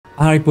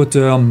Harry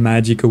Potter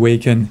Magic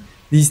Awakened,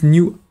 this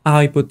new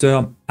Harry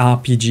Potter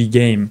RPG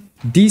game.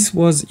 This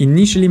was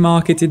initially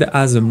marketed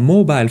as a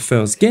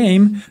mobile-first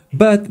game,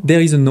 but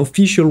there is an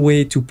official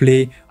way to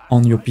play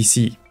on your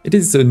PC. It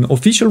is an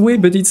official way,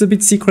 but it's a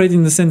bit secret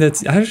in the sense that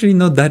it's actually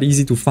not that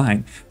easy to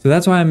find. So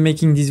that's why I'm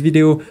making this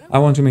video. I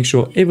want to make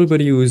sure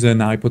everybody who's an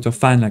Harry Potter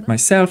fan like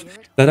myself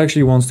that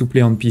actually wants to play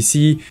on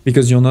PC,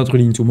 because you're not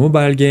really into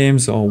mobile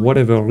games or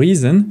whatever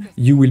reason,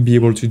 you will be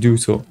able to do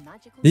so.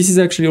 This is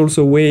actually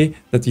also a way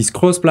that is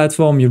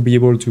cross-platform. You'll be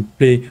able to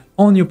play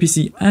on your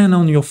PC and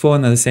on your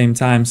phone at the same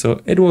time,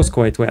 so it works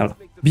quite well.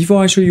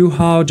 Before I show you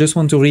how, just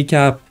want to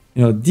recap.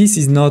 This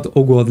is not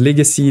Hogwarts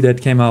Legacy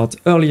that came out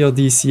earlier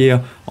this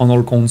year on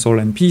all console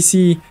and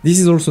PC. This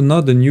is also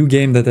not the new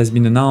game that has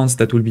been announced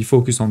that will be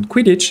focused on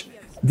Quidditch.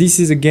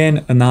 This is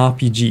again an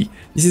RPG.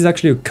 This is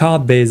actually a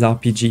card-based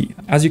RPG.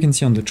 As you can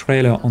see on the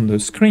trailer on the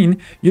screen,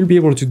 you'll be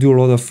able to do a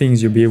lot of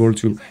things. You'll be able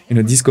to,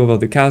 discover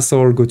the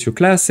castle, go to your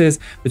classes,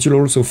 but you'll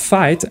also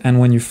fight. And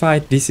when you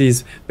fight, this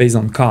is based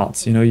on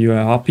cards. You're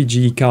an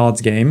RPG cards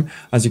game,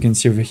 as you can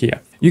see over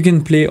here. You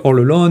can play all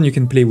alone, you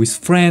can play with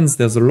friends,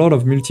 there's a lot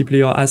of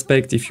multiplayer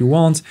aspect if you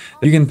want.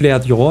 You can play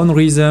at your own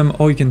rhythm,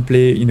 or you can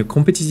play in a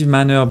competitive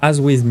manner. As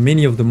with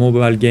many of the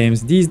mobile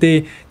games these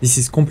days, this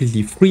is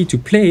completely free to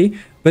play,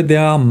 but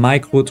there are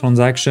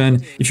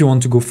microtransactions. If you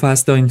want to go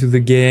faster into the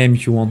game,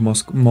 if you want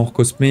more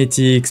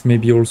cosmetics,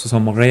 maybe also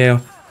some rare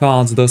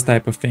cards, those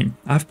type of thing.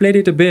 I've played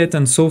it a bit,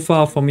 and so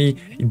far for me,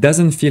 it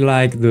doesn't feel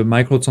like the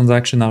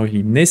microtransactions are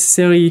really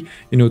necessary,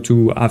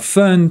 to have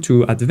fun,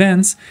 to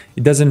advance.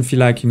 It doesn't feel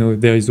like,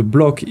 there is a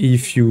block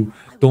if you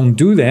don't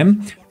do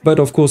them. But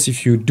of course,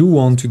 if you do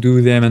want to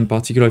do them, in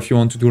particular, if you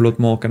want to do a lot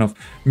more kind of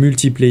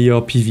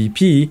multiplayer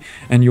PvP,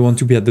 and you want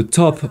to be at the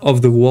top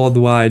of the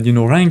worldwide,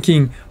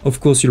 ranking, of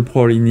course, you'll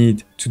probably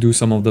need to do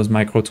some of those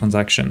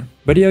microtransactions.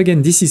 But here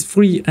again, this is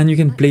free and you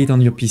can play it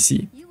on your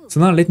PC. So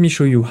now let me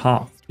show you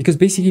how. Because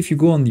basically, if you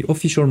go on the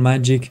official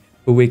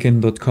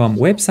magicawaken.com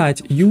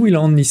website, you will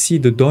only see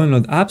the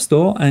download App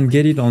Store and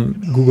get it on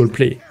Google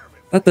Play.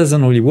 That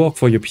doesn't really work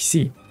for your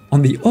PC.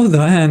 On the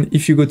other hand,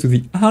 if you go to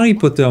the Harry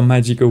Potter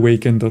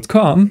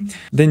magicawaken.com,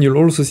 then you'll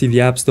also see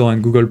the App Store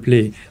and Google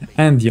Play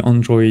and the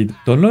Android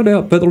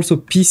downloader, but also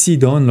PC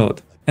download.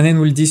 And then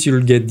with this,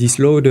 you'll get this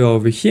loader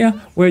over here,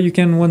 where you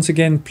can once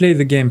again play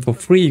the game for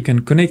free. You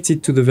can connect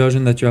it to the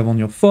version that you have on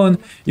your phone.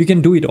 You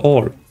can do it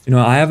all.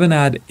 I haven't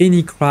had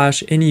any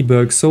crash, any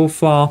bugs so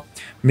far.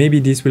 Maybe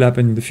this will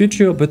happen in the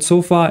future, but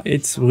so far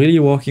it's really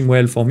working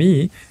well for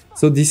me.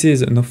 So this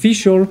is an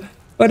official,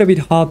 but a bit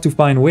hard to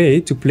find way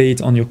to play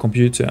it on your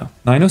computer.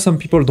 Now I know some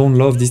people don't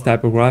love this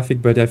type of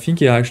graphic, but I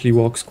think it actually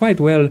works quite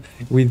well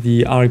with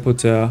the Harry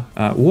Potter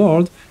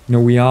world.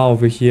 We are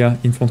over here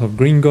in front of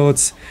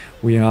Gringotts.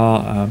 We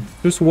are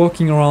just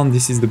walking around.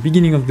 This is the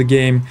beginning of the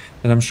game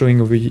that I'm showing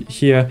over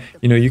here.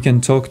 You can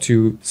talk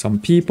to some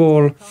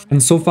people,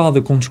 and so far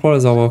the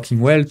controllers are working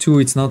well too.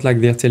 It's not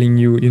like they're telling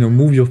you,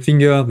 move your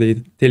finger. They're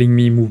telling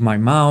me move my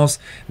mouse.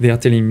 They're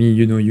telling me,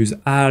 use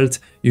Alt,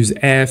 use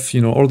F,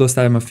 all those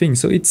type of things.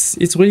 So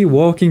it's really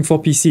working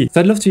for PC. So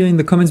I'd love to hear in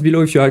the comments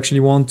below if you actually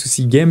want to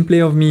see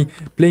gameplay of me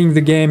playing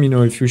the game.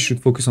 If you should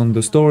focus on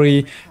the story,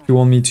 if you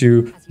want me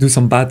to do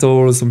some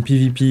battles, some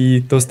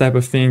PvP, those type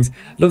of things.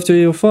 Love to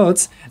hear your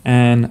thoughts,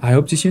 and I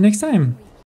hope to see you next time.